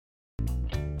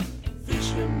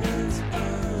Fisherman's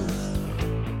Post.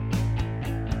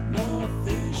 More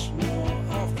fish, more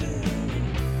often.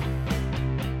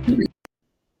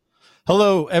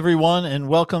 Hello, everyone, and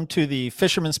welcome to the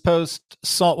Fisherman's Post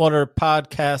Saltwater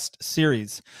Podcast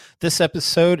Series. This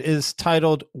episode is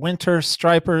titled Winter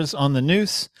Stripers on the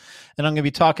Neuse, and I'm going to be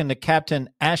talking to Captain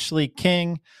Ashley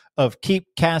King of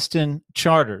Keep Casting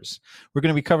Charters. We're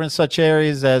going to be covering such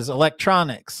areas as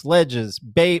electronics, ledges,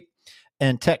 bait,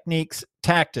 and techniques,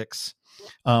 tactics.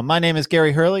 My name is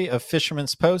Gary Hurley of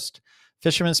Fisherman's Post.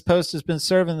 Fisherman's Post has been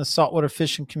serving the saltwater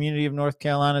fishing community of North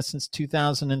Carolina since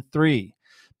 2003.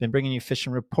 Been bringing you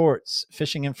fishing reports,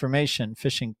 fishing information,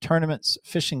 fishing tournaments,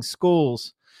 fishing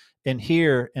schools, and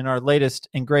here in our latest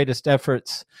and greatest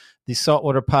efforts, the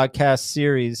Saltwater Podcast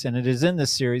Series. And it is in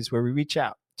this series where we reach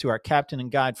out to our captain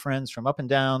and guide friends from up and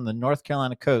down the North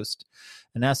Carolina coast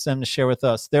and ask them to share with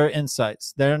us their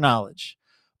insights, their knowledge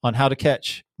on how to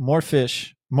catch more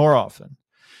fish more often.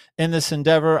 In this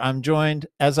endeavor, I'm joined,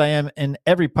 as I am in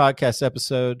every podcast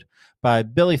episode, by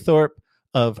Billy Thorpe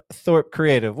of Thorpe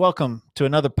Creative. Welcome to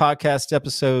another podcast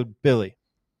episode, Billy.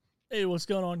 Hey, what's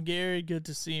going on, Gary? Good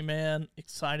to see you, man.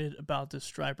 Excited about this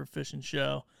striper fishing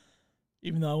show.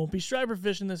 Even though I won't be striper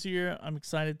fishing this year, I'm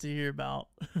excited to hear about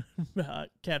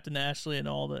Captain Ashley and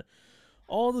all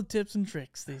the tips and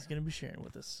tricks that he's going to be sharing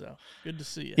with us. So good to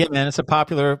see you. Yeah, man, it's a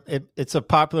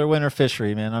popular winter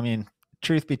fishery, man. I mean,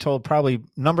 truth be told, probably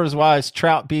numbers wise,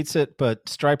 trout beats it, but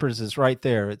stripers is right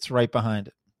there. It's right behind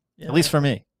it. Yeah, at least for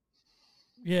me.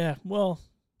 Yeah, well,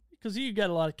 because you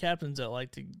got a lot of captains that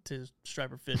like to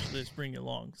striper fish, so they just bring you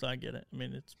along. So I get it. I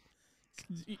mean,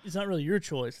 it's not really your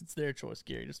choice; it's their choice,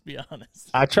 Gary. Just to be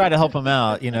honest. I try to help them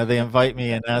out. You know, they invite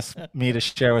me and ask me to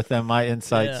share with them my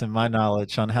insights and my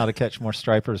knowledge on how to catch more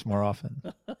stripers more often.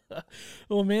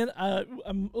 Well, man,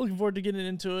 I'm looking forward to getting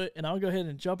into it, and I'll go ahead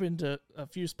and jump into a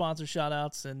few sponsor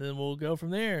shout-outs, and then we'll go from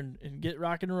there and get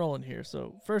rocking and rolling here.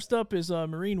 So first up is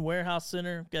Marine Warehouse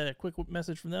Center. Got a quick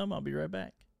message from them. I'll be right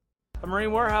back. At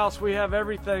Marine Warehouse, we have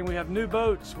everything. We have new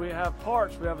boats, we have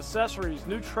parts, we have accessories,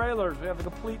 new trailers, we have a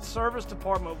complete service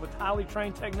department with highly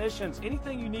trained technicians.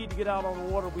 Anything you need to get out on the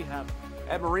water, we have it.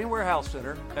 At Marine Warehouse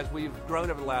Center, as we've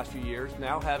grown over the last few years,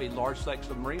 now have a large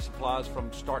section of marine supplies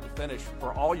from start to finish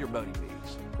for all your boating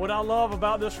needs. What I love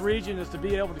about this region is to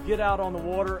be able to get out on the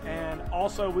water, and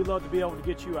also we love to be able to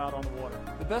get you out on the water.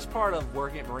 The best part of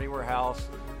working at Marine Warehouse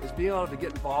is being able to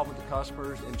get involved with the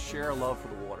customers and share a love for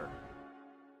the water.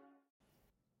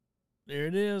 There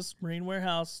it is, Marine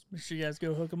Warehouse. Make sure you guys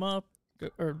go hook them up,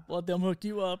 or let them hook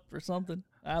you up or something.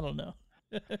 I don't know.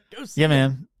 Go see them.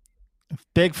 Man.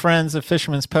 Big friends of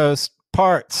Fisherman's Post.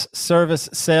 Parts, service,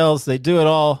 sales, they do it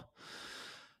all.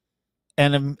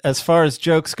 And as far as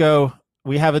jokes go,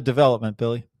 we have a development,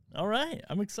 Billy. All right.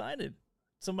 I'm excited.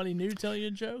 Somebody new tell you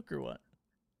a joke or what?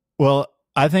 Well,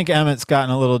 I think Emmett's gotten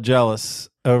a little jealous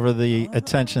over the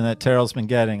attention that Terrell's been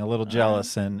getting, a little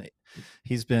jealous. And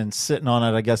he's been sitting on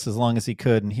it, I guess, as long as he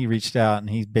could. And he reached out and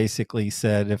he basically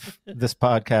said, if this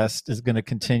podcast is going to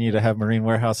continue to have Marine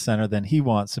Warehouse Center, then he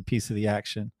wants a piece of the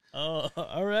action. Oh,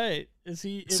 all right. Is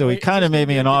he? So he kind of made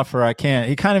me an offer I can't.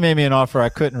 He kind of made me an offer I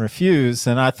couldn't refuse.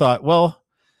 And I thought, well,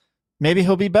 maybe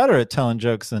he'll be better at telling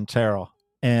jokes than Terrell.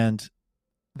 And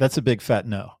that's a big fat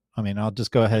no. I mean, I'll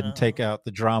just go ahead and take out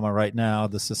the drama right now,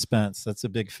 the suspense. That's a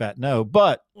big fat no.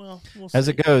 But we'll as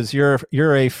it goes,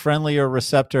 you're a friendlier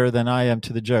receptor than I am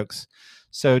to the jokes.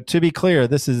 So to be clear,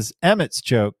 this is Emmett's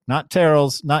joke, not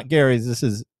Terrell's, not Gary's. This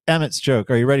is Emmett's joke.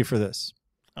 Are you ready for this?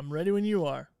 I'm ready when you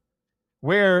are.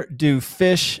 Where do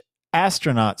fish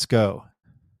astronauts go?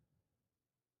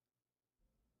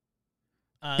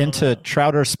 Into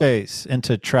Trouter space.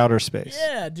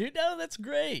 Yeah, dude. No, that's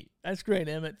great. That's great,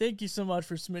 Emmett. Thank you so much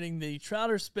for submitting the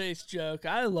Trouter space joke.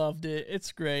 I loved it.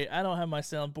 It's great. I don't have my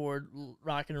soundboard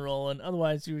rocking and rolling.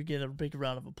 Otherwise, you would get a big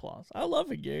round of applause. I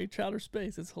love it, Gary. Trouter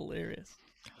space. It's hilarious.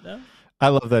 No? I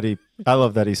love that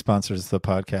he sponsors the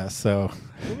podcast. So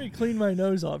let me clean my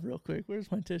nose off real quick.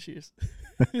 Where's my tissues?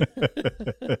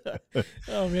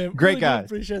 Oh man, great really guys.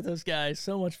 Appreciate those guys.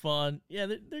 So much fun. Yeah,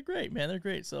 they're great, man. They're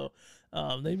great. So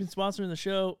they've been sponsoring the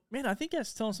show. Man, I think I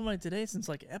was telling somebody today since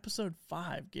like episode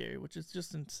 5, Gary, which is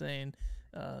just insane.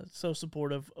 So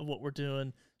supportive of what we're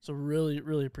doing. So really,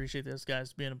 really appreciate those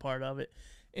guys being a part of it.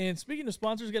 And speaking of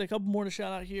sponsors, got a couple more to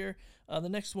shout out here. The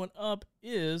next one up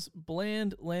is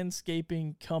Bland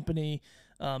Landscaping Company.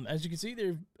 As you can see,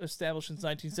 they're established since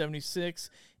 1976,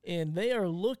 and they are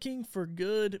looking for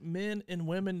good men and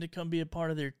women to come be a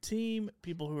part of their team,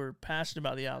 people who are passionate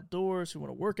about the outdoors, who want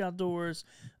to work outdoors,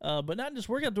 but not just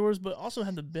work outdoors, but also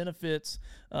have the benefits,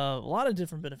 a lot of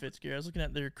different benefits, Gary. I was looking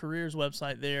at their careers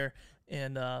website there,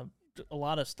 and a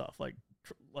lot of stuff like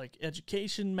like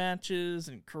education matches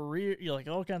and career, like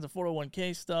all kinds of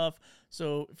 401k stuff.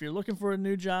 So if you're looking for a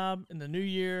new job in the new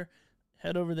year,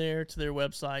 head over there to their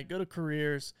website, go to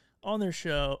careers on their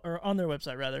show, or on their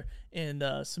website rather, and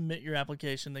submit your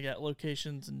application. They got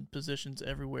locations and positions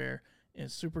everywhere,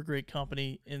 and super great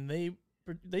company. And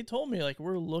they told me, like,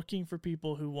 we're looking for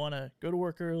people who want to go to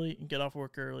work early and get off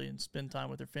work early and spend time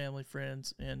with their family,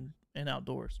 friends, and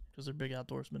outdoors, because they're big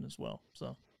outdoorsmen as well.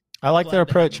 So I like their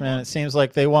approach, them man. on. It seems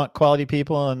like they want quality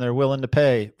people and they're willing to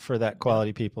pay for that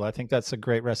quality people. I think that's a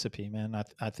great recipe, man.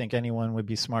 I think anyone would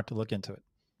be smart to look into it.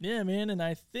 Yeah, man, and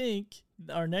I think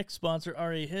our next sponsor,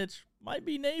 RA Hitch, might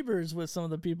be neighbors with some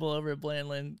of the people over at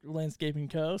Bland Landscaping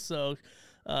Co. So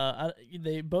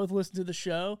they both listen to the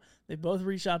show. They both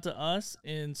reach out to us,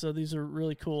 and so these are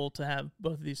really cool to have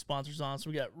both of these sponsors on.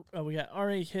 So we got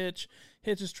RA Hitch,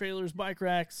 hitches, trailers, bike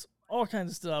racks, all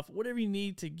kinds of stuff. Whatever you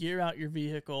need to gear out your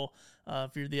vehicle,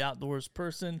 if you're the outdoors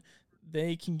person,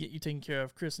 they can get you taken care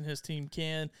of. Chris and his team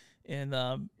can. And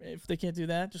if they can't do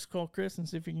that, just call Chris and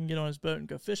see if you can get on his boat and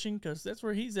go fishing, because that's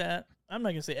where he's at. I'm not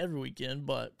going to say every weekend,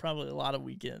 but probably a lot of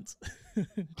weekends.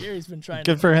 Gary's been trying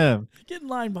Good for him. Get in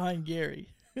line behind Gary.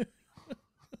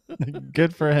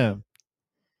 Good for him.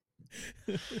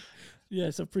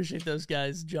 Yes, appreciate those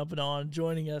guys jumping on,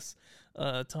 joining us.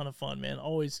 A ton of fun, man.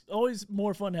 Always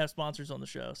more fun to have sponsors on the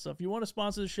show. So if you want to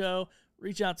sponsor the show,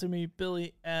 reach out to me,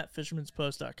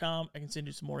 Billy@fishermanspost.com. I can send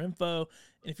you some more info.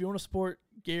 And if you want to support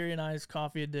Gary and I's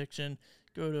coffee addiction,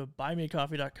 go to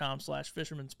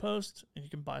buymeacoffee.com/fishermanspost, and you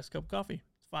can buy us a cup of coffee.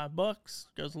 It's $5.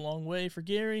 Goes a long way for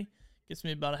Gary. Gets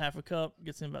me about a half a cup.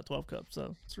 Gets him about 12 cups.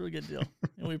 So it's a really good deal.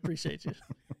 And we appreciate you.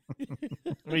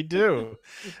 We do.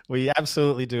 We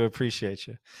absolutely do appreciate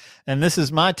you. And this is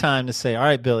my time to say, all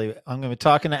right, Billy, I'm going to be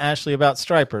talking to Ashley about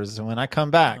stripers. And when I come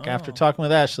back, after talking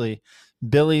with Ashley,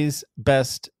 Billy's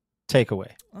best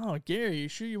takeaway. Oh, Gary, you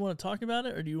sure you want to talk about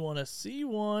it, or do you want to see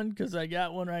one? Because I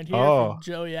got one right here from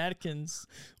Joey Atkins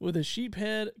with a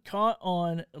sheephead caught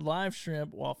on live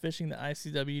shrimp while fishing the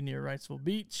ICW near Wrightsville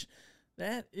Beach.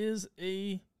 That is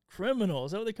a criminal.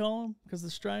 Is that what they call them? Because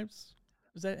the stripes?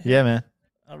 Is that him? Yeah, man.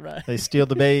 All right. They steal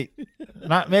the bait.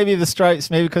 Not maybe the stripes,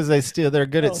 maybe because they're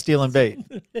good at stealing bait.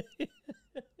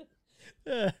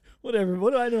 Whatever.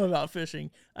 What do I know about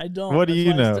fishing? I don't. What do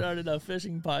you know? I started a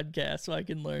fishing podcast so I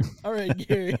can learn. All right,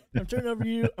 Gary, I'm turning over to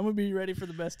you. I'm going to be ready for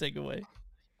the best takeaway.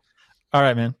 All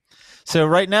right, man. So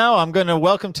right now I'm going to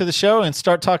welcome to the show and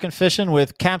start talking fishing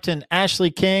with Captain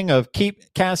Ashley King of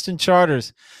Keep Casting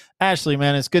Charters. Ashley,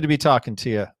 man, it's good to be talking to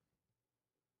you.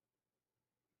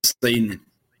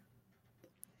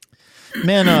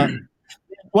 Man,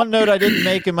 one note I didn't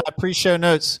make in my pre-show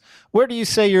notes. Where do you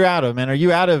say you're out of, man? Are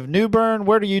you out of New Bern?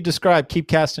 Where do you describe Keep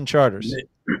Casting Charters?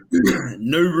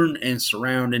 New Bern and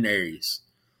surrounding areas.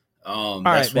 That's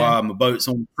right, why my boat's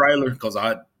on the trailer, because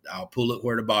I'll pull it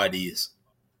where the bite is.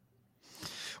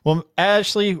 Well,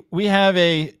 Ashley, we have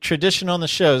a tradition on the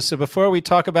show. So before we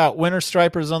talk about winter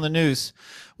stripers on the Neuse,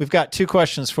 we've got two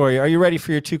questions for you. Are you ready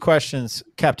for your two questions,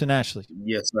 Captain Ashley?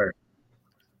 Yes, sir.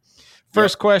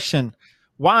 First question,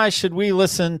 why should we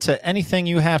listen to anything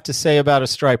you have to say about a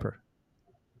striper?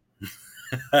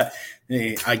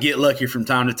 Hey, I get lucky from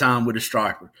time to time with a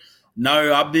striper.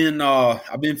 No, I've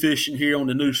been fishing here on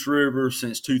the Neuse River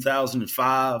since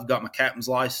 2005. Got my captain's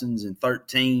license in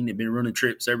 2013. I've been running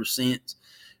trips ever since.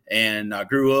 And I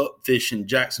grew up fishing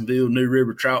Jacksonville, New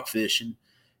River trout fishing.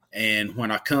 And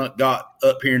when I got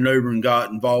up here in New River and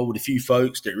got involved with a few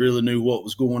folks that really knew what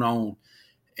was going on,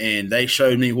 and they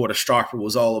showed me what a striper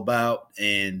was all about,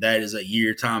 and that is a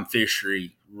year-time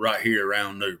fishery right here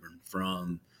around New Bern,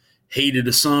 from heat of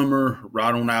the summer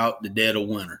right on out the dead of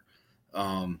winter.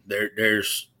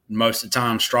 There's most of the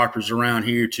time stripers around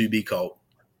here to be caught.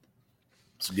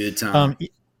 It's a good time.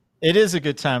 It is a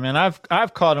good time, and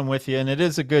I've caught them with you, and it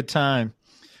is a good time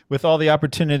with all the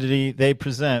opportunity they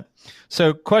present.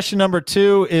 So question number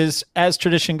 2 is, as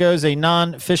tradition goes, a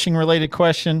non-fishing related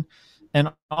question. And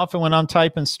often when I'm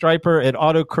typing striper, it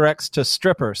autocorrects to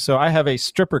stripper. So I have a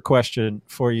stripper question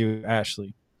for you,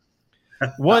 Ashley.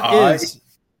 What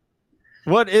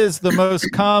is the most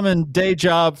common day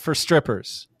job for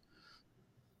strippers?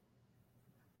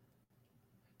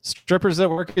 Strippers that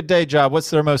work a day job, what's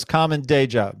their most common day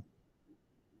job?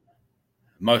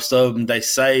 Most of them, they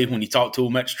say when you talk to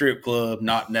them at the strip club,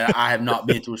 not that I have not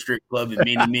been to a strip club in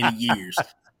many, many years,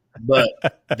 but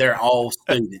they're all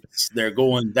students. They're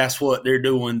going, that's what they're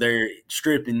doing. They're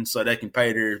stripping so they can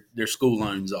pay their school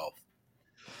loans off.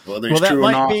 Whether it's true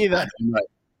or not,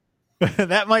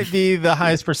 that might be the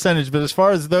highest percentage. But as far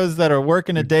as those that are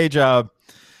working a day job,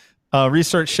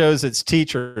 Research shows it's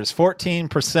teachers.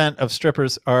 14% of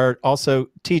strippers are also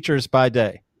teachers by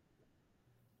day.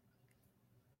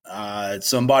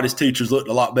 Somebody's teachers looked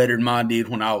a lot better than mine did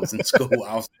when I was in school.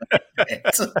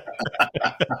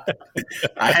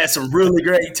 I had some really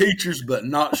great teachers, but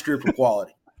not stripper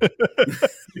quality. me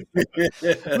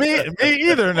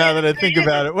either. Now that I think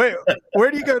about it, wait,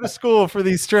 where do you go to school for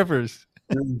these strippers?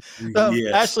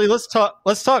 Yes. Ashley, let's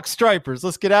talk stripers.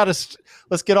 Let's get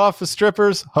off of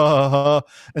strippers,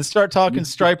 and start talking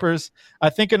stripers. I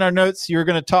think in our notes you're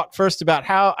going to talk first about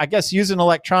how, I guess, using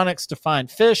electronics to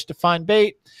find fish, to find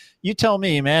bait. You tell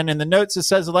me, man. In the notes it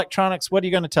says electronics. What are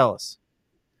you going to tell us?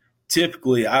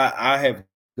 Typically, I've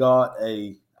got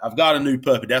a new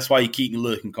puppy. That's why you keep me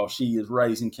looking, because she is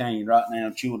raising Cain right now,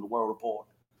 chewing the world apart.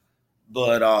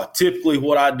 But typically,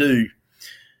 what I do,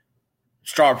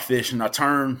 striper fishing, I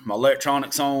turn my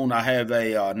electronics on. I have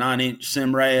a 9-inch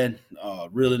Simrad,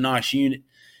 really nice unit,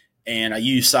 and I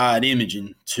use side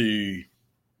imaging to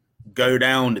go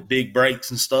down to big breaks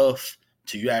and stuff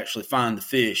to actually find the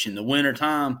fish. In the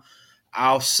wintertime,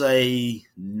 I'll say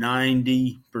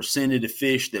 90% of the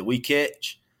fish that we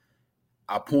catch,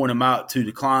 I point them out to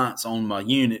the clients on my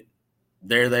unit.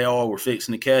 There they are. We're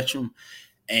fixing to catch them.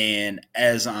 And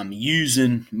as I'm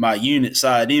using my unit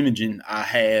side imaging, I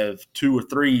have 2 or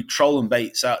 3 trolling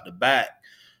baits out the back,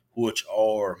 which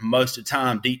are most of the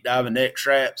time deep diving X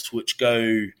traps, which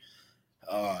go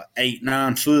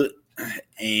 8-9 foot.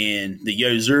 And the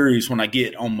Yozuris, when I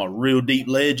get on my real deep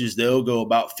ledges, they'll go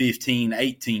about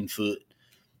 15-18 foot.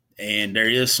 And there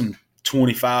is some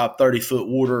 25-30 foot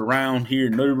water around here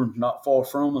in Newbern, not far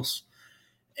from us.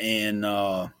 And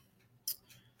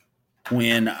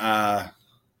when I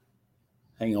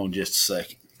hang on just a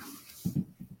second.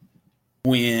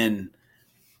 When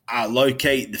I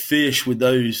locate the fish with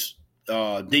those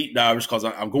deep divers, because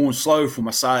I'm going slow for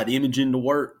my side imaging to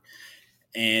work,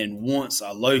 and once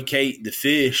I locate the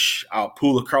fish, I'll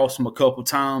pull across them a couple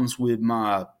times with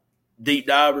my deep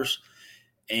divers,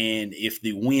 and if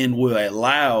the wind will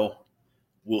allow,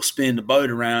 we'll spin the boat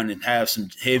around and have some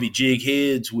heavy jig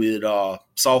heads with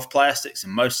soft plastics,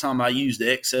 and most of the time I use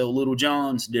the XL Little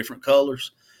Johns, different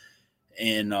colors.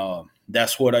 And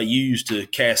that's what I use to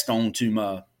cast on to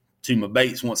my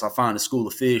baits once I find a school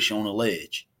of fish on a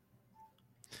ledge.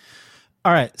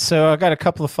 All right, so I got a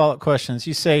couple of follow-up questions.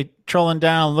 You say trolling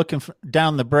down, looking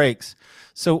down the breaks.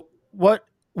 So what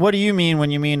do you mean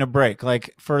when you mean a break?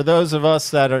 Like, for those of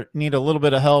us that need a little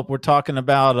bit of help, we're talking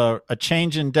about a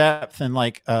change in depth, and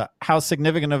like how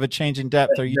significant of a change in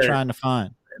depth are you trying to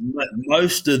find?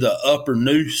 Most of the upper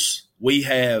Neuse, we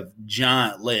have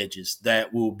giant ledges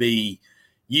that will be,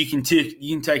 you can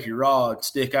take your rod,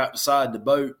 stick out the side of the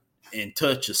boat, and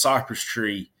touch a cypress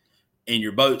tree, and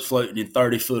your boat's floating in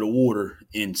 30 foot of water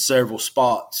in several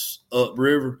spots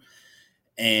upriver.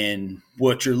 And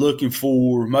what you're looking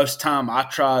for, most of the time I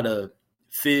try to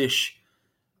fish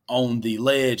on the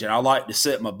ledge, and I like to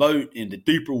set my boat into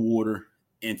deeper water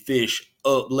and fish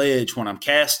up ledge when I'm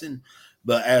casting.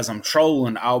 But as I'm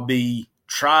trolling, I'll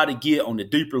try to get on the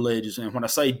deeper ledges. And when I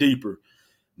say deeper,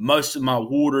 most of my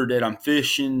water that I'm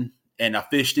fishing, and I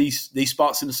fish these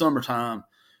spots in the summertime,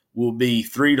 will be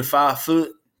 3 to 5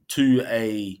 foot to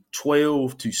a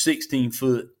 12 to 16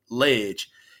 foot ledge.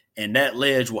 And that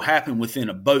ledge will happen within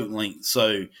a boat length.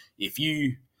 So if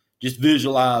you just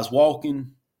visualize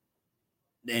walking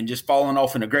and just falling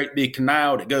off in a great big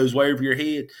canal that goes way over your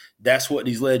head, that's what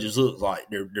these ledges look like.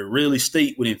 They're really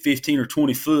steep. Within 15 or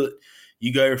 20 foot,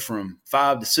 you go from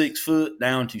 5 to 6 foot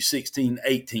down to 16,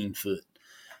 18 foot.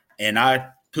 And I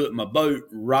put my boat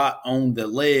right on the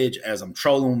ledge as I'm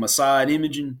trolling my side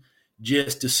imaging,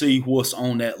 just to see what's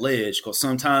on that ledge. Because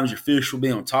sometimes your fish will be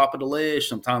on top of the ledge.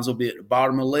 Sometimes they'll be at the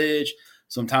bottom of the ledge.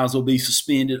 Sometimes they'll be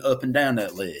suspended up and down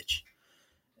that ledge.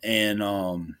 And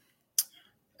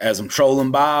as I'm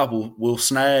trolling by, we'll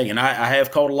snag. And I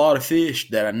have caught a lot of fish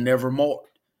that I never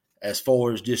marked, as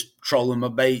far as just trolling my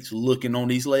baits, looking on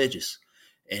these ledges.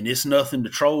 And it's nothing to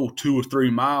troll 2 or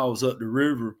 3 miles up the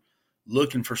river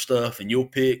looking for stuff. And you'll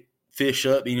pick fish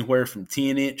up anywhere from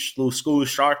 10-inch little school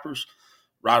stripers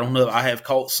right on up. I have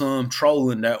caught some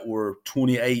trolling that were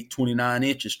 28, 29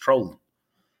 inches trolling.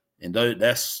 And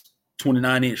that's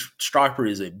 29-inch striper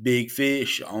is a big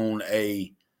fish on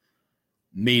a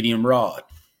medium rod.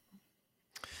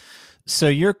 So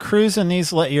you're cruising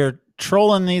you're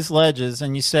trolling these ledges,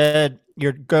 and you said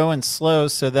you're going slow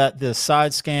so that the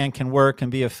side scan can work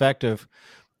and be effective.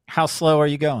 How slow are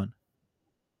you going?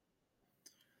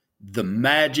 The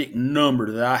magic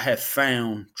number that I have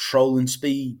found trolling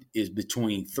speed is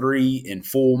between 3 and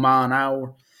 4 mile an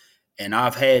hour. And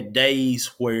I've had days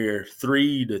where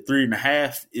 3 to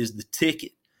 3.5 is the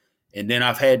ticket. And then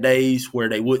I've had days where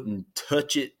they wouldn't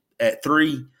touch it at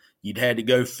 3. You'd had to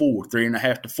go 4,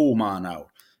 3.5 to 4 mile an hour.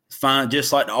 Fine,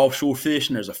 just like the offshore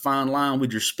fishing, there's a fine line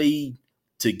with your speed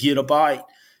to get a bite.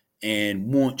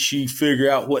 And once you figure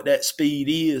out what that speed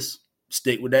is,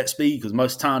 stick with that speed, because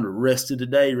most of the time, the rest of the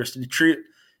day, rest of the trip,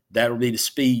 that'll be the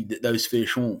speed that those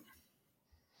fish want.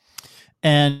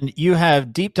 And you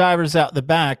have deep divers out the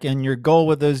back, and your goal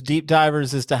with those deep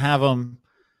divers is to have them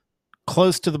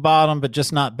close to the bottom, but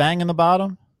just not banging the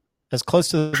bottom, as close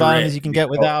to the bottom as you can get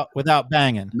without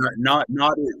banging.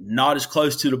 Not as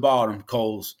close to the bottom,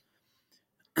 because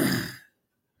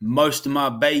most of my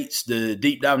baits, the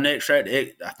deep dive net track,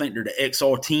 I think they're the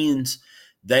XR10s.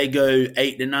 They go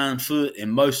 8 to 9 foot,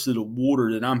 and most of the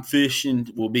water that I'm fishing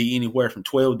will be anywhere from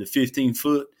 12 to 15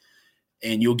 foot.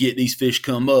 And you'll get these fish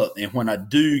come up. And when I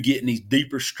do get in these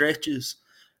deeper stretches,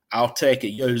 I'll take a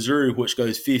Yozuri, which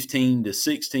goes 15 to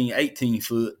 16, 18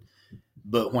 foot.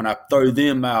 But when I throw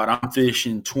them out, I'm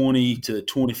fishing 20 to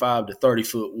 25 to 30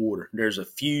 foot water. There's a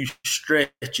few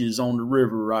stretches on the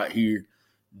river right here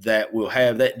that will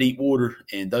have that deep water,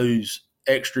 and those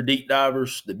extra deep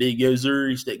divers, the big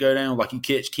Yozuris that go down like you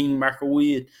catch king mackerel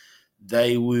with,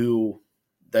 they will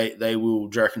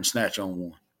jerk and snatch on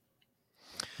one.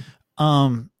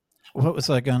 What was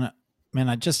I gonna? Man,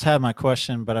 I just had my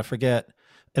question, but I forget.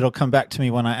 It'll come back to me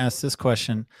when I ask this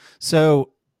question.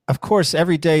 So, of course,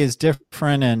 every day is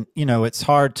different, and it's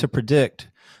hard to predict.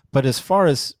 But as far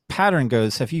as pattern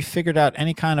goes, have you figured out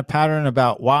any kind of pattern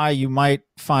about why you might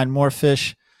find more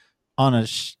fish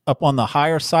up on the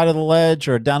higher side of the ledge,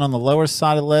 or down on the lower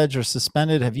side of the ledge, or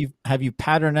suspended? Have you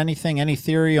patterned anything? Any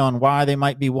theory on why they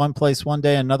might be one place one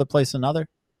day, another place another?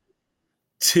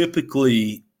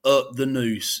 Typically, up the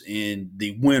Neuse in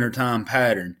the wintertime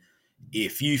pattern,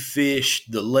 if you fish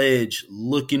the ledge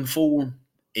looking for them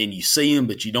and you see them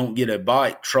but you don't get a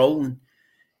bite trolling,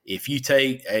 if you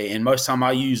take and most time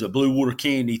I use a Blue Water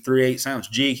Candy 3/8 ounce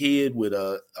jig head with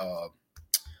a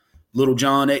Little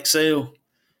John XL,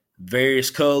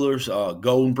 various colors.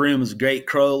 Golden Brim is a great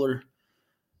color,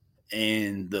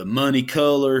 and the money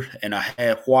color, and I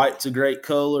have white's a great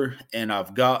color, and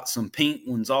I've got some pink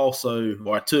ones also,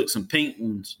 or I took some pink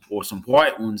ones or some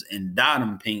white ones and dyed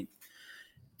them pink,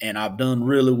 and I've done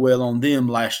really well on them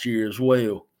last year as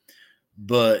well.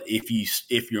 But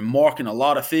if you're marking a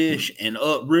lot of fish and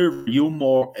upriver, you'll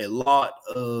mark a lot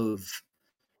of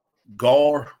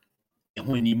gar, and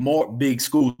when you mark big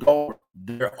school gar,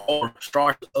 there are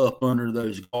stripes up under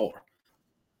those gar.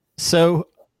 So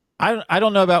I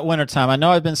don't know about wintertime. I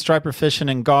know I've been striper fishing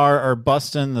in gar or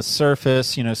busting the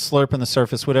surface, slurping the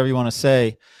surface, whatever you want to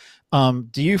say.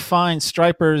 Do you find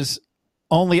stripers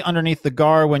only underneath the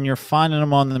gar when you're finding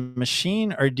them on the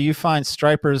machine, or do you find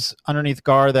stripers underneath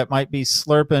gar that might be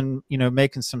slurping,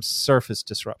 making some surface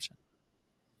disruption?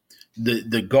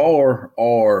 The gar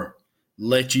are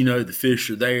let you know the fish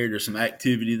are there. There's some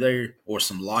activity there, or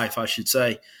some life, I should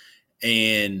say.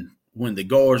 And when the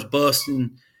gar's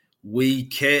busting, we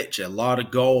catch a lot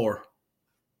of gar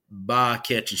by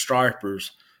catching stripers,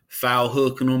 foul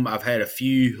hooking them. I've had a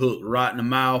few hooked right in the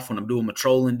mouth when I'm doing my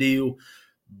trolling deal,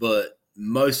 but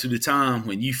most of the time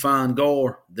when you find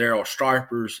gar, there are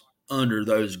stripers under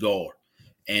those gar,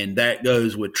 and that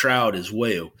goes with trout as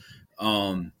well.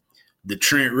 The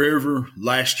Trent River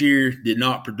last year did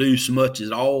not produce much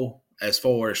at all as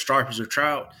far as stripers or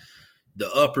trout. The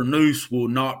upper Neuse will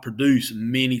not produce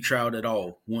many trout at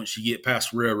all. Once you get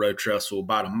past railroad trestle,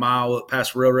 about a mile up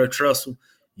past railroad trestle,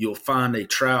 you'll find a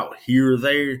trout here or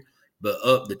there. But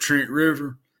up the Trent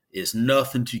River, it's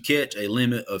nothing to catch a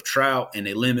limit of trout and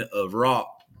a limit of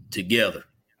rock together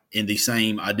in the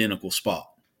same identical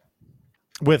spot.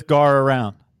 With gar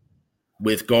around?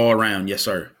 With gar around, yes,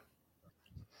 sir.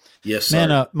 Yes, sir.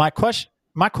 Man, my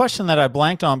question that I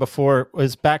blanked on before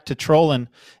was back to trolling,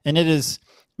 and it is,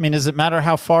 does it matter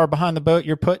how far behind the boat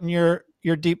you're putting your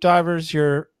deep divers,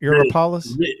 your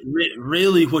Rapalas?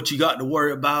 Really, what you got to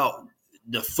worry about,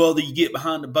 the further you get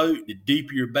behind the boat, the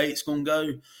deeper your bait's going to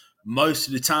go. Most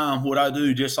of the time, what I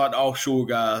do, just like the offshore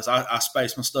guys, I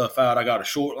space my stuff out. I got a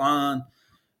short line,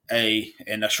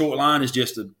 and a short line is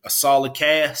just a solid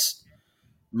cast.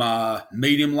 My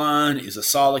medium line is a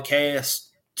solid cast,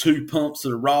 2 pumps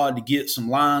of the rod to get some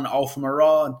line off of my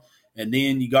rod. And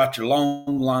then you got your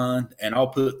long line, and I'll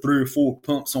put 3 or 4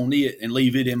 pumps on it and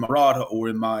leave it in my rod or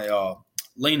in my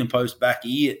leaning post back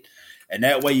of it. And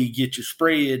that way you get your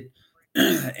spread.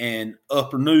 And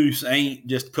upper Neuse ain't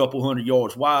just a couple hundred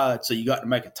yards wide, so you got to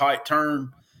make a tight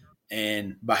turn.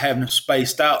 And by having them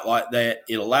spaced out like that,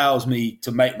 it allows me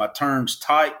to make my turns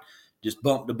tight. Just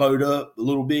bump the boat up a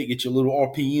little bit, get you a little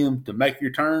RPM to make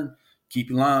your turn, keep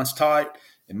your lines tight.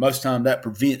 And most of the time that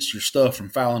prevents your stuff from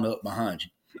fouling up behind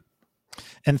you.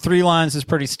 And 3 lines is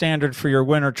pretty standard for your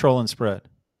winter trolling spread.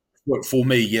 For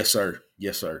me, yes, sir.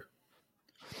 Yes, sir.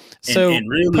 So and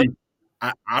really,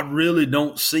 I really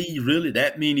don't see really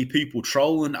that many people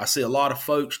trolling. I see a lot of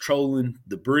folks trolling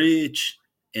the bridge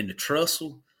and the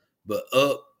trestle, but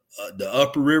up the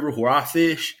upper river where I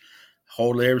fish,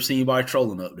 hardly ever see anybody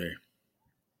trolling up there.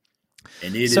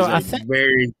 And it is a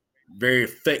very, very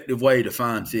effective way to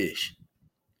find fish.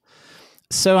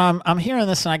 So I'm hearing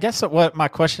this, and I guess what my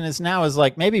question is now is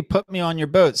like, maybe put me on your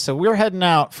boat. So we're heading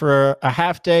out for a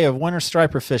half day of winter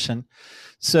striper fishing.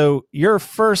 So your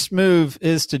first move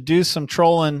is to do some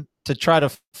trolling to try to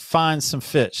find some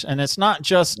fish, and it's not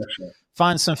just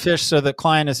find some fish so the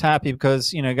client is happy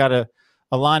because got a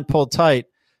line pulled tight,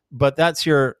 but that's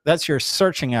your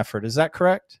searching effort. Is that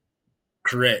correct?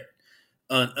 Correct.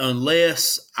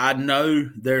 Unless I know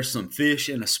there's some fish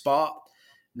in a spot.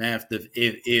 Now,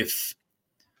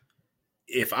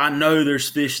 if I know there's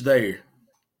fish there,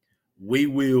 we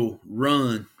will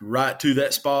run right to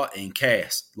that spot and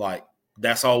cast. Like,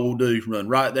 that's all we'll do. Run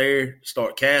right there,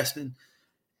 start casting,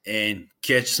 and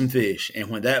catch some fish. And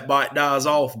when that bite dies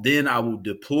off, then I will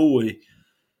deploy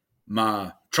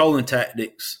my trolling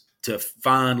tactics to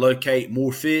locate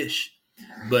more fish.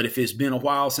 But if it's been a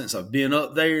while since I've been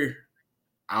up there,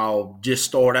 I'll just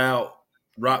start out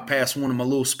right past one of my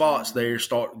little spots there,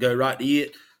 go right to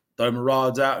it, throw my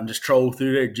rods out, and just troll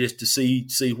through there just to see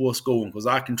what's going. Because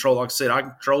I control, like I said, I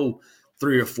control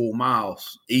 3 or 4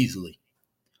 miles easily.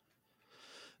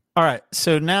 All right.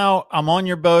 So now I'm on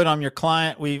your boat. I'm your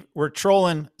client. We're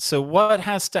trolling. So what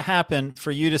has to happen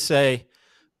for you to say,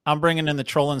 I'm bringing in the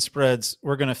trolling spreads,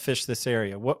 we're going to fish this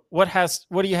area? What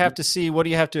do you have to see? What do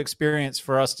you have to experience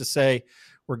for us to say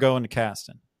we're going to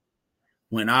casting?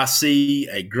 When I see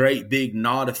a great big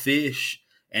knot of fish,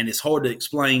 and it's hard to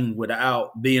explain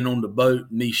without being on the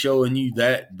boat, me showing you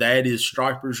that is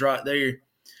stripers right there,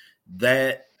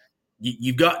 that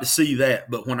you've got to see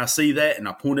that. But when I see that and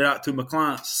I point it out to my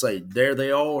clients, say, there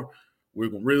they are, we're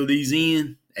going to reel these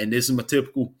in. And this is my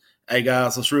typical, hey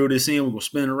guys, let's reel this in. We're going to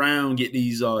spin around, get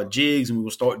these jigs, and we're going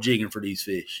to start jigging for these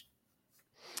fish.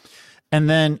 And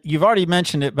then you've already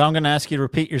mentioned it, but I'm going to ask you to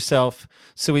repeat yourself.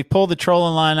 So we pull the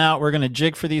trolling line out. We're going to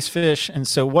jig for these fish. And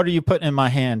so what are you putting in my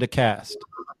hand to cast?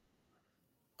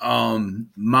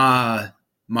 My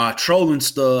trolling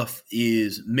stuff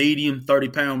is medium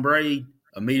 30-pound braid,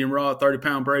 a medium rod,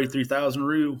 30-pound braid, 3,000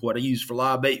 reel, what I use for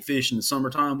live bait fish in the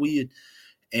summertime with.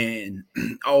 And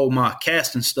all my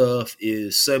casting stuff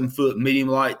is 7-foot medium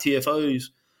light TFOs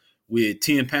with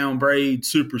 10-pound braid,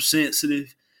 super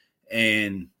sensitive,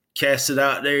 and cast it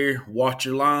out there. Watch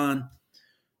your line.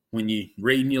 When you're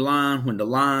reading your line, when the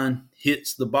line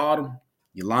hits the bottom,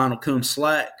 your line will come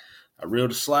slack. I reel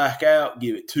the slack out,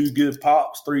 give it 2 good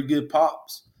pops, 3 good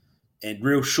pops, and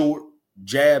real short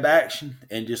jab action,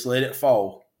 and just let it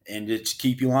fall. And just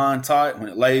keep your line tight. When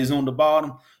it lays on the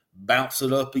bottom, bounce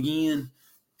it up again,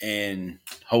 and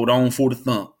hold on for the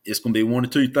thump. It's going to be one of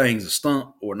 2 things, a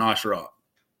stump or a nice rock.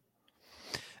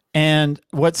 And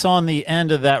what's on the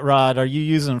end of that rod? Are you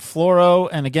using fluoro?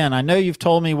 And again, I know you've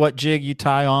told me what jig you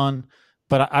tie on,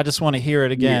 but I just want to hear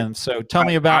it again. Yeah. So tell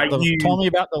me about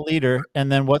the leader, and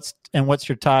then what's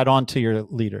your tied onto your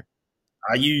leader.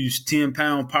 I use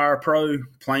 10-pound Power Pro,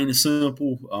 plain and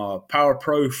simple. Power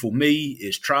Pro for me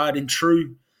is tried and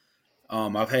true.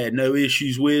 I've had no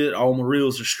issues with it. All my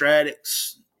reels are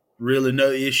Stratics. Really no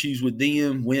issues with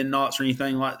them, wind knots or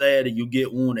anything like that. And you'll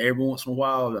get one every once in a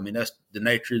while. I mean, that's the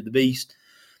nature of the beast.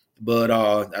 But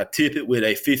I tip it with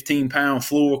a 15-pound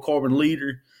fluorocarbon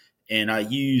leader, and I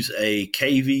use a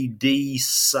KVD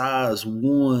size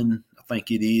 1, I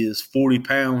think it is,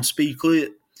 40-pound speed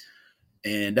clip.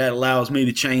 And that allows me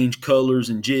to change colors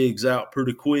and jigs out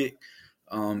pretty quick.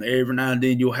 Every now and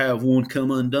then you'll have one come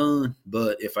undone.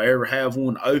 But if I ever have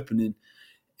one opening,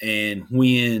 and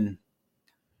when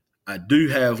I do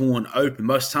have one open,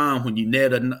 most of the time when you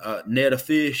net a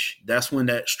fish, that's when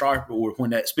that striper or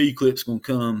when that speed clip's going to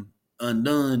come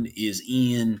undone is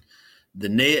in the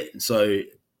net. And so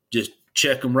just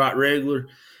check them right regular.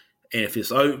 And if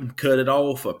it's open, cut it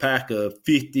off. A pack of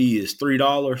 50 is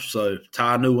 $3. So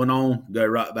tie a new one on, go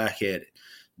right back at it.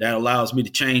 That allows me to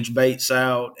change baits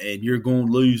out, and you're going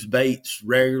to lose baits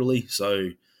regularly. So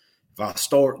if I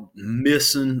start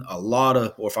missing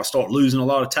if I start losing a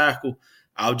lot of tackle,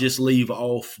 I'll just leave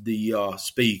off the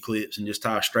speed clips and just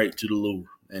tie straight to the lure.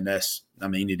 And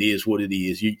it is what it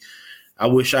is. I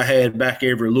wish I had back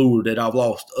every lure that I've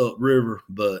lost upriver,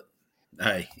 but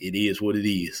hey, it is what it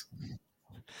is.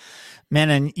 Man,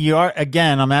 and you are,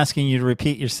 again, I'm asking you to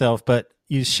repeat yourself, but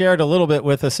you shared a little bit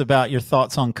with us about your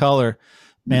thoughts on color.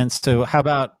 Man, so how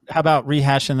about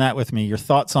rehashing that with me? Your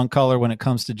thoughts on color when it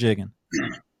comes to jigging?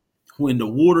 When the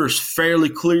water's fairly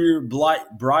clear,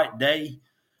 bright day,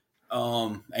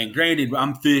 and granted,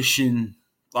 I'm fishing,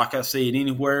 like I said,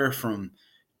 anywhere from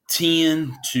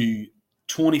 10 to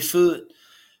 20 foot.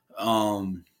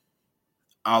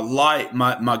 I like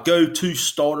my go-to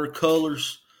starter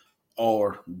colors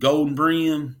are golden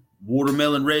brim,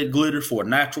 watermelon red glitter for a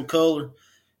natural color,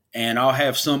 and I'll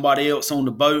have somebody else on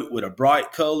the boat with a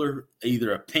bright color,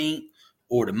 either a pink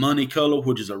or the money color,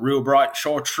 which is a real bright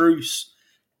chartreuse.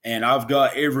 And I've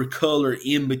got every color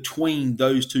in between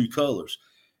those two colors.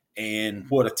 And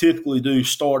what I typically do,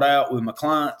 start out with my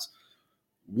clients,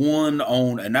 one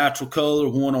on a natural color,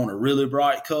 one on a really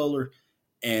bright color,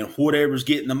 and whatever's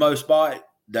getting the most bite,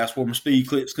 that's where my speed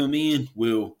clips come in.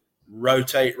 We'll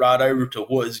rotate right over to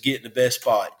what is getting the best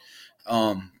bite.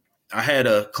 I had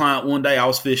a client one day, I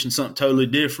was fishing something totally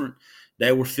different.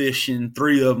 They were fishing,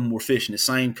 3 of them were fishing the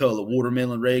same color,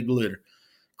 watermelon red glitter.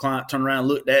 Client turned around and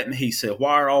looked at me. He said,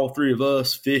 "Why are all 3 of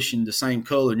us fishing the same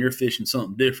color and you're fishing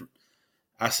something different?"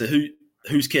 I said,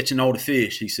 who's catching all the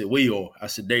fish? He said, "We are." I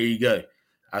said, "There you go."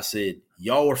 I said,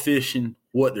 "Y'all are fishing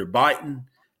what they're biting.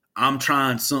 I'm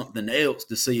trying something else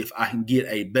to see if I can get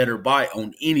a better bite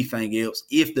on anything else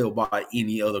if they'll bite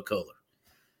any other color."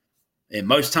 And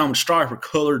most time with striper,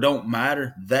 color don't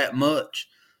matter that much,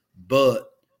 but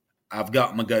I've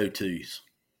got my go-tos.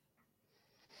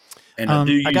 And I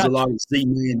do use a lot of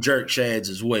Z-Man jerk shads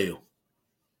as well.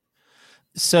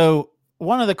 So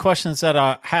one of the questions that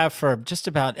I have for just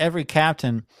about every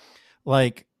captain,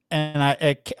 like, and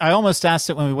I almost asked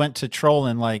it when we went to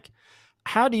trolling, like,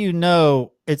 how do you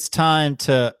know it's time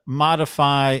to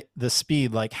modify the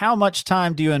speed? Like, how much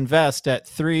time do you invest at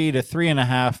 3 to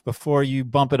 3.5 before you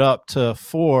bump it up to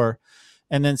 4?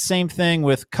 And then same thing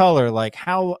with color. Like,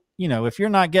 how, if you're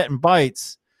not getting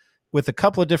bites with a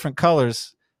couple of different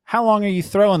colors, how long are you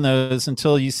throwing those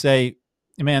until you say,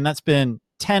 man, that's been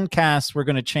 10 casts, we're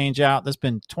going to change out. That's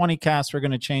been 20 casts, we're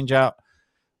going to change out.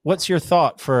 What's your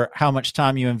thought for how much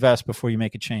time you invest before you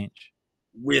make a change?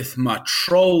 With my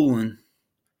trolling,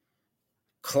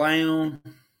 clown,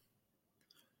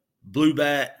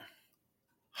 blueback,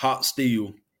 hot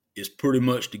steel is pretty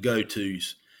much the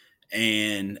go-tos.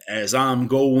 And as I'm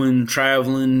going,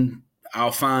 traveling,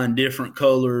 I'll find different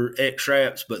color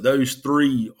X-Traps, but those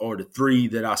 3 are the 3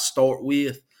 that I start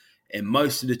with. And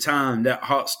most of the time, that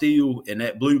hot steel and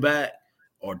that blueback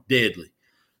are deadly.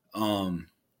 And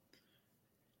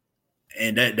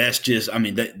that's just,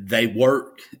 they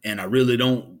work, and I really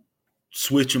don't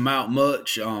switch them out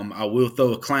much. I will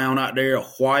throw a clown out there, a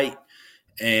white,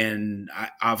 and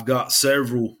I've got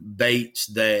several baits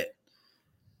that,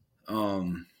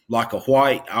 like a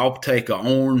white, I'll take an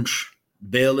orange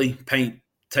belly,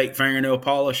 take fingernail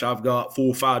polish. I've got 4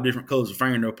 or 5 different colors of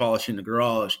fingernail polish in the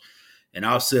garage, and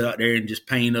I'll sit out there and just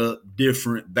paint up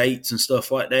different baits and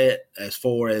stuff like that as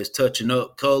far as touching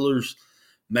up colors,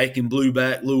 making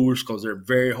blueback lures, because they're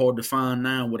very hard to find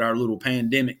now with our little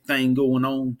pandemic thing going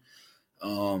on.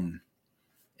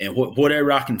 And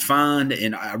whatever I can find,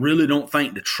 and I really don't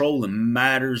think the trolling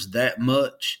matters that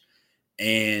much.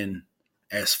 And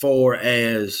as far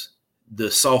as the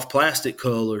soft plastic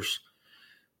colors,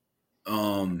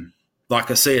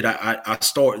 like I said, I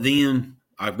start them.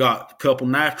 I've got a couple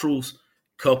naturals,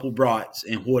 couple brights,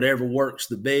 and whatever works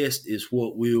the best is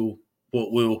what we'll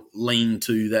lean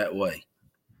to that way.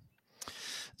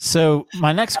 So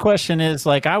my next question is,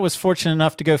 like, I was fortunate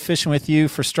enough to go fishing with you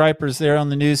for stripers there on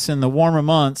the Neuse in the warmer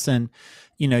months. And,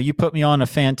 you put me on a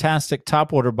fantastic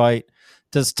topwater bite.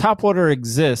 Does topwater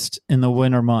exist in the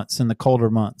winter months, in the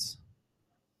colder months?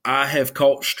 I have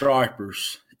caught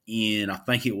stripers in, I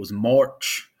think it was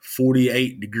March,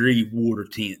 48-degree water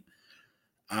tent.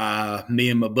 Me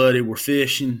and my buddy were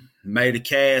fishing, made a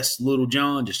cast, Little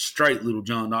John, just straight Little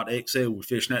John, not XL. We're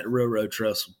fishing at the railroad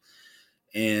trestle.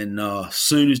 And as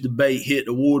soon as the bait hit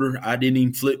the water, I didn't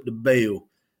even flip the bell,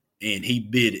 and he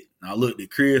bit it. And I looked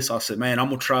at Chris. I said, "Man, I'm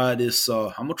gonna try this.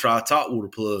 I'm gonna try a topwater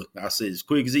plug." I said, "As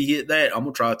quick as he hit that, I'm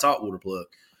gonna try a topwater plug."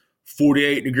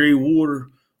 48-degree water,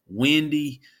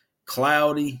 windy,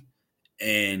 cloudy,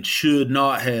 and should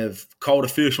not have caught a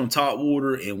fish on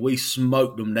topwater. And we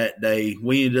smoked them that day.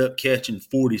 We ended up catching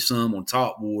 40 some on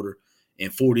topwater in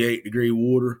 48-degree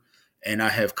water. And I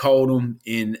have caught them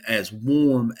in as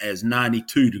warm as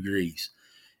 92 degrees.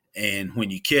 And when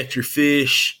you catch your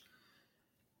fish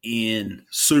in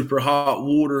super hot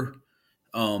water,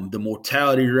 the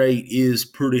mortality rate is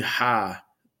pretty high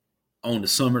on the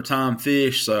summertime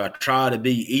fish. So I try to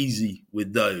be easy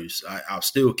with those. I'll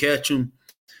still catch them,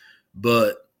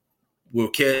 but we'll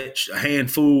catch a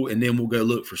handful, and then we'll go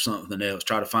look for something else,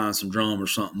 try to find some drum or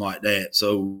something like that.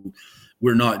 So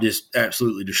we're not just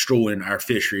absolutely destroying our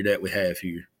fishery that we have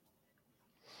here.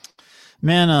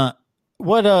 Man, I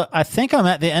think I'm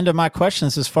at the end of my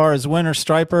questions as far as winter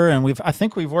striper, and I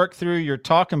think we've worked through your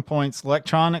talking points: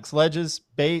 electronics, ledges,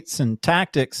 baits, and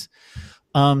tactics.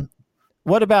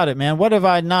 What about it, man? What have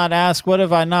I not asked? What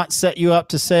have I not set you up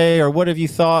to say? Or what have you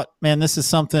thought, man, this is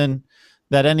something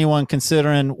that anyone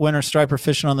considering winter striper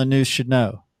fishing on the Neuse should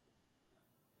know?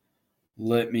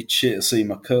 Let me check. See,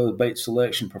 my color, bait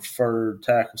selection, preferred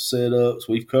tackle setups.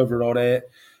 We've covered all that.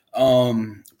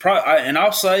 And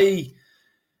I'll say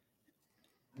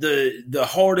the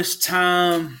hardest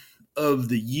time of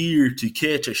the year to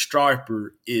catch a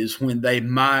striper is when they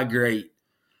migrate,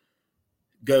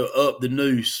 go up the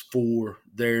Neuse for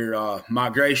their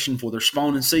migration for their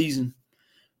spawning season.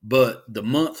 But the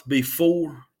month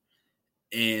before,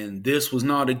 and this was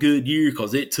not a good year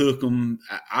because it took them,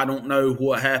 I don't know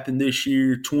what happened this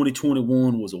year.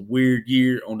 2021 was a weird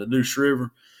year on the Neuse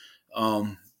River.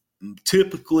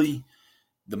 Typically,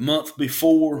 the month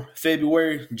before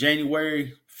February,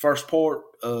 January, first part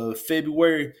of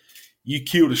February, you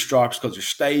kill the stripers because they're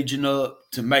staging up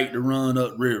to make the run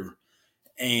up river.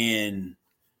 And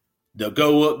they'll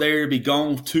go up there, be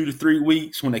gone 2 to 3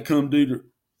 weeks when they come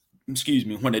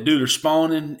when they do their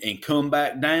spawning and come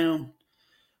back down.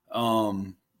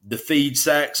 The feed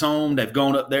sack's on, they've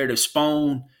gone up there to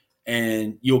spawn,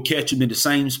 and you'll catch them in the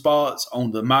same spots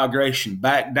on the migration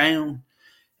back down.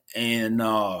 And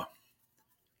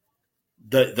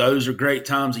those are great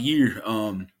times of year.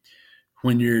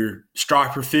 When you're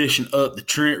striper fishing up the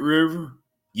Trent River,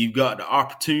 you've got the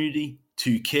opportunity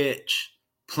to catch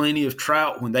plenty of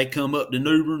trout when they come up to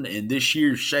New Bern, and this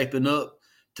year's shaping up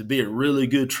to be a really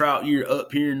good trout year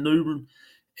up here in New Bern.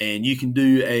 And you can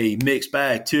do a mixed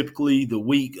bag typically the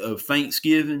week of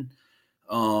Thanksgiving.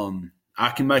 I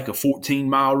can make a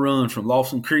 14-mile run from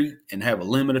Lawson Creek and have a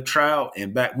limit of trout,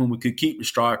 and back when we could keep the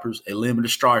stripers, a limit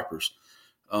of stripers.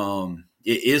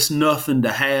 It's nothing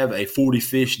to have a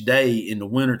 40-fish day in the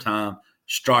wintertime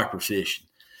striper fishing.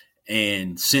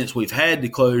 And since we've had the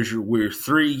closure, we're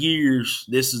 3 years.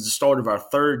 This is the start of our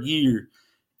 3rd year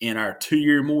in our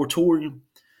 2-year moratorium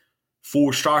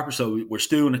for stripers. So we're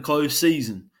still in the closed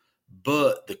season.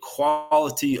 But the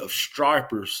quality of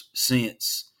stripers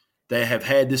since they have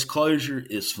had this closure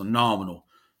is phenomenal.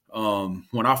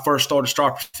 When I first started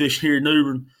striper fishing here in New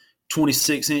Bern,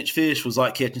 26-inch fish was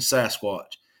like catching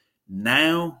Sasquatch.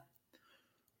 Now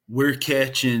we're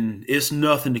catching, it's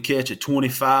nothing to catch a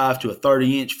 25 to a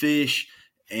 30-inch fish.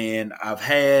 And I've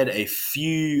had a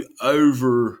few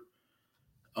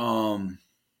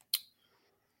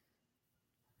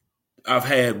I've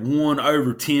had one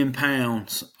over 10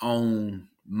 pounds on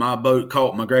my boat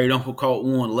caught. My great uncle caught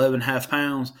one 11.5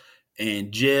 pounds.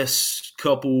 And just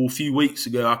a few weeks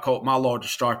ago, I caught my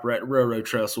largest striper at the railroad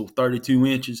trestle, 32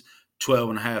 inches,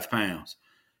 12.5 pounds.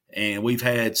 And we've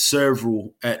had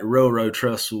several at the railroad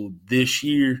trestle this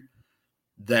year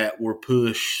that were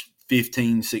pushed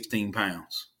 15, 16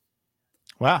 pounds.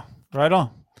 Wow. Right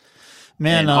on.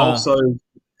 Man, and also,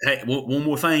 hey, one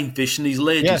more thing, fishing these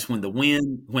ledges, when the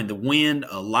wind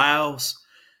allows,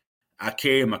 I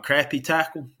carry my crappie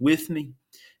tackle with me.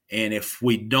 And if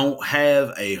we don't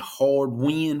have a hard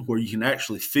wind where you can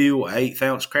actually feel an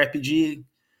 1/8-ounce crappie jig,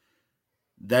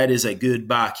 that is a good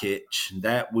bycatch.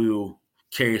 That will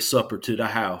carry supper to the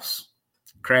house.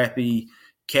 Crappie,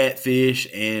 catfish,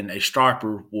 and a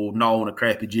striper will gnaw on a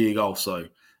crappie jig also.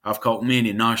 I've caught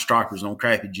many non-stripers on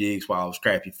crappie jigs while I was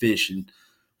crappie fishing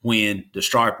when the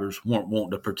stripers weren't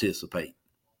wanting to participate.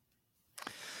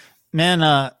 Man,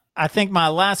 I think my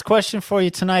last question for you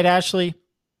tonight, Ashley,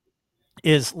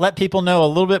 is let people know a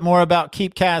little bit more about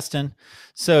Keep Casting.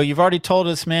 So you've already told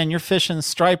us, man, you're fishing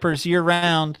stripers year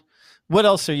round. What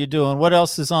else are you doing? What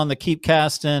else is on the Keep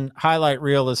Casting highlight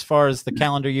reel as far as the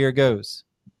calendar year goes?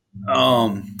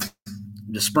 The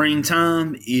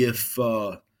springtime, if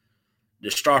the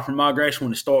striper migration,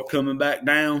 when they start coming back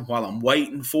down, while I'm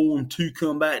waiting for them to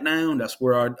come back down, that's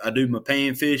where I do my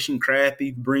pan fishing,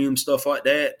 crappie, brim, stuff like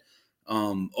that.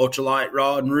 Ultralight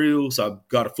rod and reels. I've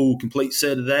got a full complete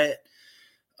set of that.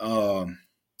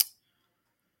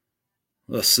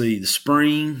 Let's see, the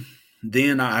spring.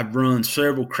 Then I've run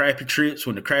several crappie trips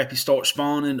when the crappie start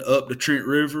spawning up the Trent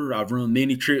River. I've run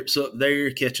many trips up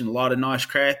there, catching a lot of nice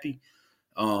crappie.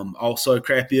 Also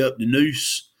crappie up the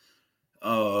Neuse.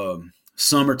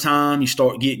 Summertime, you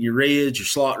start getting your reds, your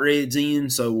slot reds in.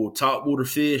 So we'll topwater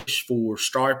fish for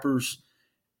stripers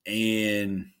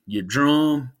and your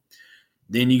drum.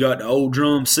 Then you got the old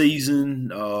drum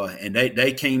season, and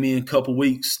they came in a couple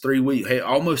weeks, 3 weeks, hey,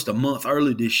 almost a month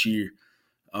early this year.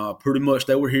 Pretty much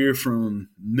they were here from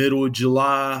middle of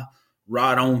July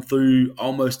right on through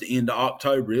almost the end of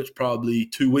October. It was probably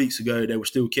 2 weeks ago they were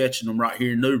still catching them right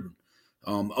here in New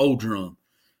Bern. Old drum.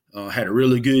 Had a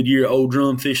really good year old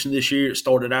drum fishing this year. It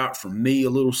started out for me a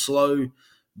little slow,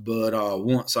 but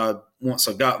once I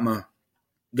got my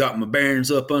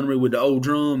bearings up under me with the old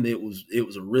drum, it was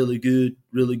a really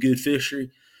good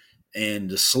fishery. And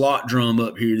the slot drum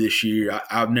up here this year,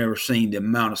 I've never seen the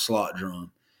amount of slot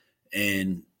drum.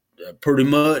 And pretty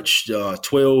much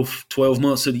 12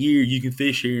 months of the year you can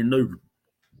fish here in New Bern.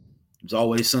 There's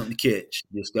always something to catch.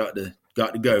 Just got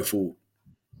to go for it.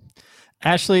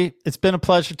 Ashley, it's been a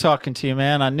pleasure talking to you,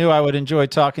 man. I knew I would enjoy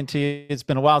talking to you. It's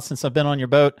been a while since I've been on your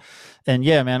boat. And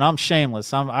yeah, man, I'm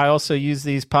shameless. I also use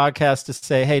these podcasts to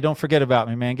say, hey, don't forget about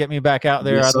me, man. Get me back out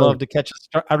there. Yes, I'd love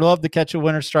to catch a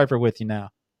winter striper with you now.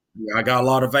 Yeah, I got a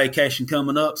lot of vacation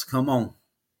coming up, so come on.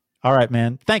 All right,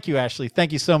 man. Thank you, Ashley.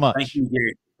 Thank you so much. Thank you,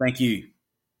 Gary. Thank you.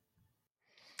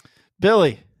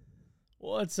 Billy.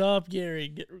 What's up,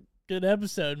 Gary? Good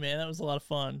episode, man. That was a lot of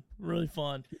fun. Really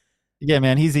fun. Yeah,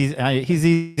 man. He's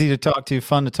easy to talk to,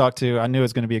 fun to talk to. I knew it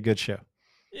was going to be a good show.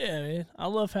 Yeah, man. I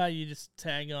love how you just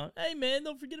tag on. Hey, man,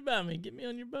 don't forget about me. Get me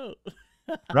on your boat.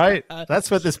 Right?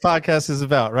 That's what this podcast is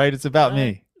about, right? It's about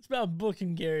me. It's about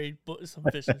booking Gary some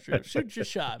fishing trips. Shoot your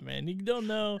shot, man. You don't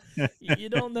know. You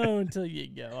don't know until you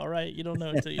go. All right, you don't know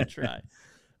until you try.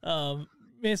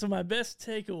 Man, so my best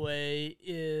takeaway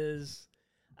is,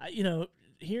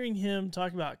 hearing him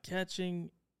talk about catching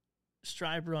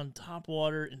striper on top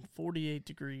water in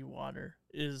 48-degree water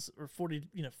or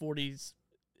 40s.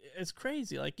 It's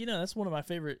crazy. Like, that's one of my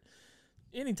favorite.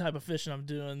 Any type of fishing I'm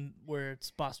doing where it's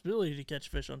a possibility to catch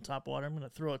fish on top water, I'm going to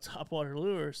throw a top water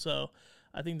lure. So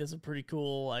I think that's a pretty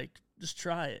cool, like, just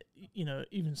try it.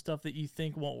 Even stuff that you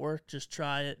think won't work, just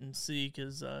try it and see.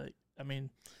 Because,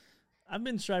 I've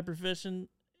been striper fishing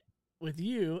with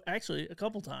you, actually, a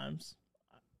couple times.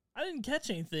 I didn't catch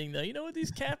anything, though. You know what?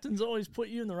 These captains always put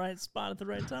you in the right spot at the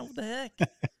right time. What the heck?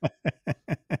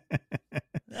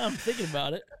 Now I'm thinking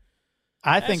about it.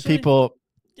 I think people...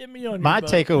 Get me on my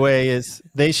takeaway is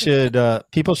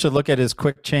people should look at his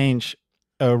quick change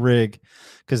rig,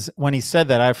 because when he said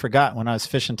that, I forgot when I was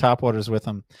fishing topwaters with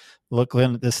him,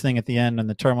 looking at this thing at the end and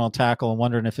the terminal tackle and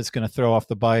wondering if it's going to throw off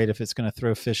the bite, if it's going to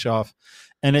throw fish off,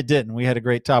 and it didn't. We had a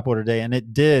great topwater day, and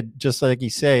it did, just like you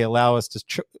say, allow us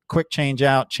to quick change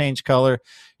out, change color.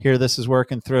 Here, this is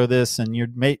working, throw this, and you're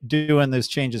doing those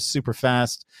changes super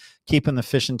fast, keeping the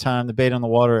fishing time, the bait on the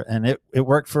water, and it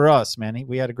worked for us, man.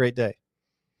 We had a great day.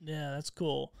 Yeah, that's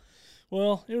cool.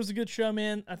 Well, it was a good show,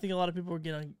 man. I think a lot of people were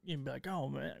getting be like, "Oh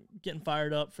man, getting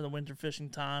fired up for the winter fishing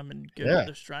time and good with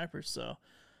their stripers." So,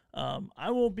 I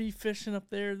won't be fishing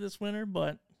up there this winter,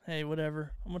 but hey,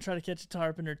 whatever. I'm gonna try to catch a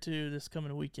tarpon or two this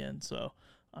coming weekend, so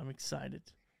I'm excited.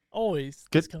 Always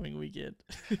this coming weekend.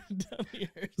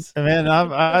 Man,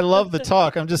 I love the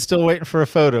talk. I'm just still waiting for a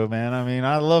photo, man. I mean,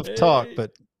 I love talk,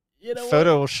 but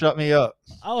photo will shut me up.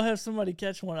 I'll have somebody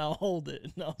catch one. I'll hold it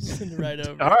and I'll send it right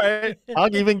over. All right,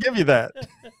 I'll even give you that.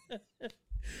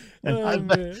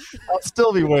 I'll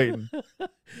still be waiting.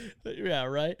 Yeah,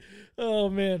 right. Oh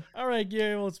man. All right,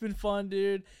 Gary. Well, it's been fun,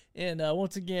 dude. And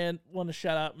once again, want to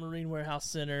shout out Marine Warehouse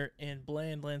Center and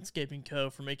Bland Landscaping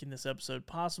Co. for making this episode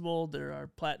possible. They're our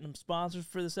platinum sponsors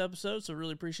for this episode, so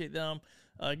really appreciate them.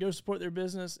 Go support their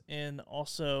business, and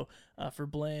also for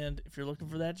Bland, if you're looking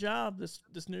for that job this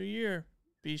new year,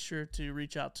 be sure to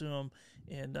reach out to them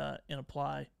and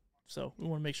apply. So we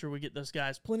want to make sure we get those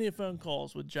guys plenty of phone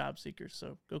calls with job seekers.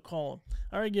 So go call them.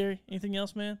 All right, Gary. Anything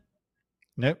else, man?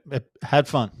 Nope. Had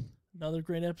fun. Another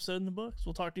great episode in the books.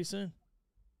 We'll talk to you soon.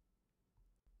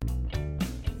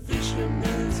 Fisherman.